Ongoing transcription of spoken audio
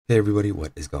Hey everybody,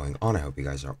 what is going on? I hope you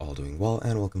guys are all doing well,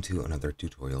 and welcome to another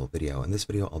tutorial video. In this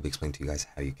video, I'll be explaining to you guys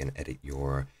how you can edit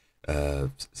your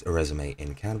resume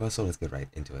in Canva. So let's get right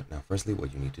into it. Now, firstly,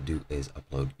 what you need to do is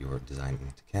upload your design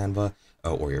into Canva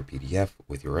or your PDF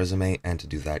with your resume. And to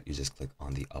do that, you just click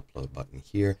on the upload button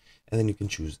here, and then you can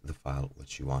choose the file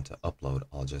which you want to upload.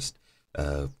 I'll just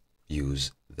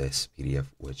use this PDF,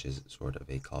 which is sort of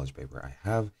a college paper I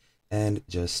have, and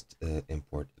just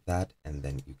import that, and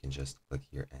then you can just click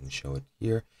here and show it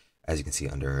here. As you can see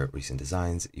under recent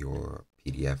designs, your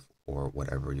PDF or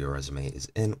whatever your resume is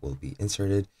in will be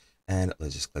inserted, and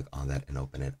let's just click on that and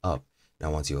open it up.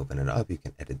 Now once you open it up, you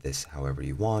can edit this however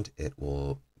you want. It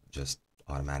will just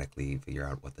automatically figure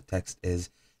out what the text is,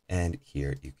 and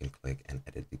here you can click and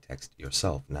edit the text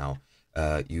yourself. Now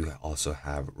you also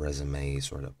have resume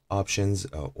sort of options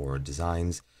or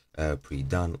designs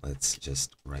pre-done. Let's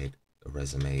just write a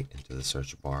resume into the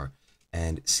search bar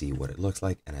and see what it looks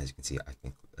like. And as you can see, I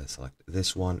can select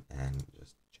this one and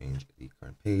just change the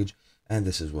current page, and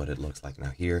this is what it looks like. Now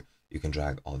here you can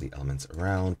drag all the elements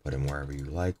around, put them wherever you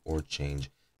like, or change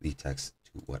the text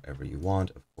to whatever you want.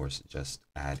 Of course, just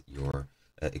add your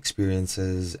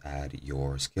experiences, add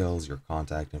your skills, your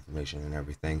contact information, and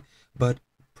everything. But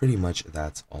pretty much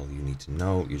that's all you need to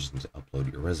know. You just need to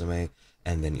upload your resume,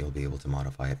 and then you'll be able to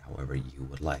modify it however you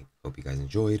would like. Hope you guys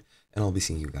enjoyed, and I'll be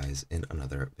seeing you guys in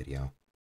another video.